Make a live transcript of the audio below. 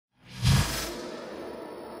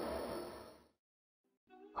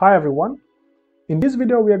Hi everyone! In this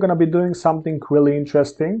video we are going to be doing something really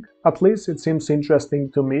interesting, at least it seems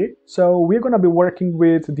interesting to me. So we're going to be working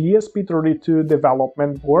with the ESP32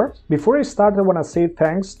 development board. Before I start, I want to say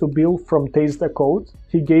thanks to Bill from Taste the Code.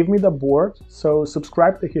 He gave me the board, so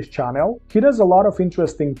subscribe to his channel. He does a lot of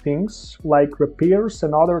interesting things like repairs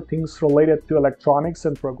and other things related to electronics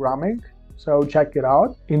and programming. So check it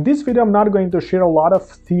out. In this video I'm not going to share a lot of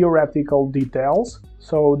theoretical details.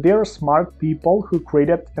 So they're smart people who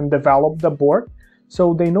created and developed the board,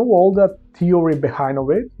 so they know all the theory behind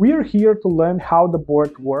it. We are here to learn how the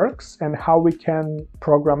board works and how we can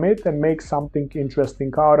program it and make something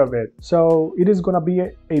interesting out of it. So it is gonna be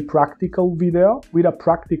a practical video with a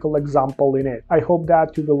practical example in it. I hope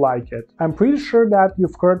that you will like it. I'm pretty sure that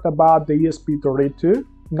you've heard about the ESP32.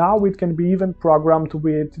 Now it can be even programmed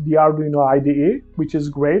with the Arduino IDE, which is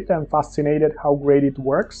great. I'm fascinated how great it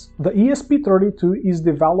works. The ESP32 is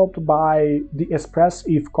developed by the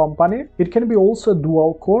ESP32 company. It can be also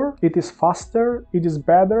dual core. It is faster, it is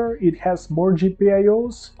better, it has more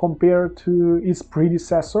GPIOs compared to its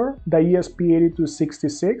predecessor, the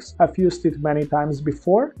ESP8266. I've used it many times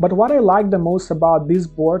before. But what I like the most about this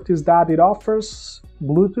board is that it offers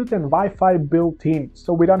Bluetooth and Wi-Fi built in,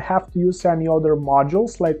 so we don't have to use any other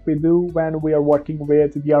modules like we do when we are working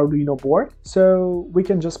with the Arduino board, so we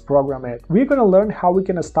can just program it. We're gonna learn how we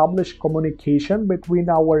can establish communication between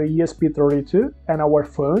our ESP32 and our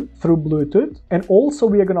phone through Bluetooth, and also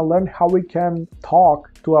we are gonna learn how we can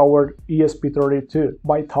talk to our ESP32.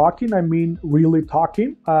 By talking, I mean really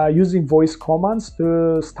talking, using voice commands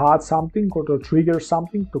to start something or to trigger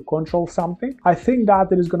something, to control something. I think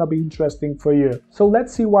that it is gonna be interesting for you. So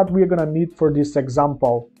let's see what we're gonna need for this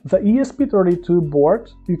example. The ESP32 board,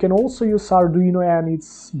 you can also use Arduino and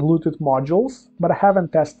its Bluetooth modules, but I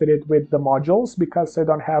haven't tested it with the modules because I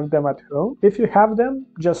don't have them at home. If you have them,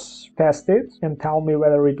 just test it and tell me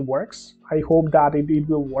whether it works. I hope that it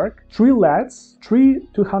will work. 3 LEDs, 3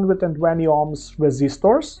 220 ohms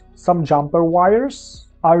resistors, some jumper wires,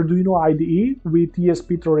 Arduino IDE with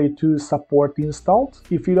ESP32 support installed.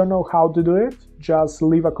 If you don't know how to do it, just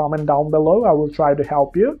leave a comment down below. I will try to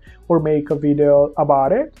help you or make a video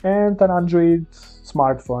about it, and an Android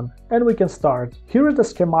smartphone. And we can start. Here are the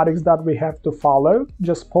schematics that we have to follow.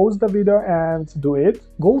 Just pause the video and do it.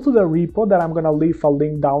 Go to the repo that I'm gonna leave a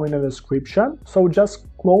link down in the description. So just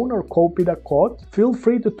clone or copy the code. Feel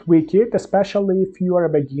free to tweak it, especially if you are a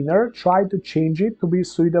beginner. Try to change it to be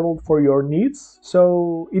suitable for your needs,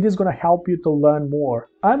 so it is gonna help you to learn more.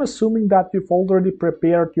 I'm assuming that you've already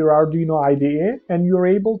prepared your Arduino IDE and you're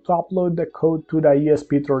able to upload the code to the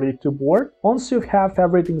ESP32 board. Once you have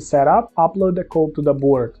everything set up, upload the code to the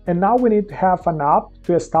board. And now we need to have an app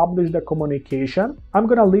to establish the communication. I'm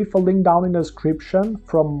gonna leave a link down in the description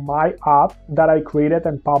from my app that I created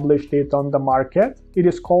and published it on the market. It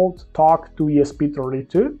is called Talk to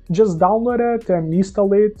ESP32. Just download it and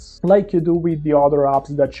install it like you do with the other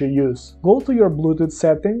apps that you use. Go to your Bluetooth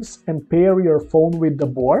settings and pair your phone with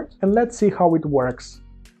the board, and let's see how it works.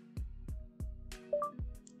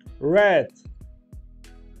 Red,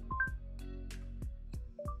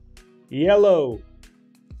 yellow,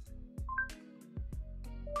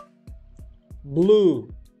 blue,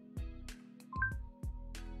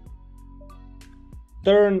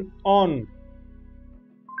 turn on,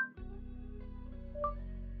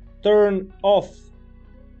 turn off,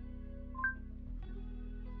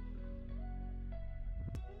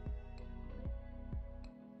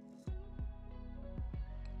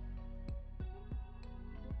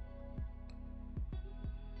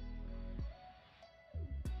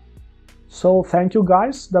 So thank you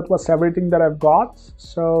guys, that was everything that I've got.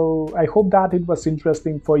 So I hope that it was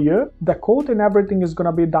interesting for you. The code and everything is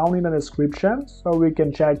gonna be down in the description, so we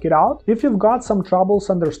can check it out. If you've got some troubles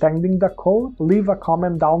understanding the code, leave a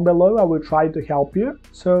comment down below. I will try to help you.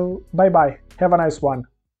 So bye bye, have a nice one.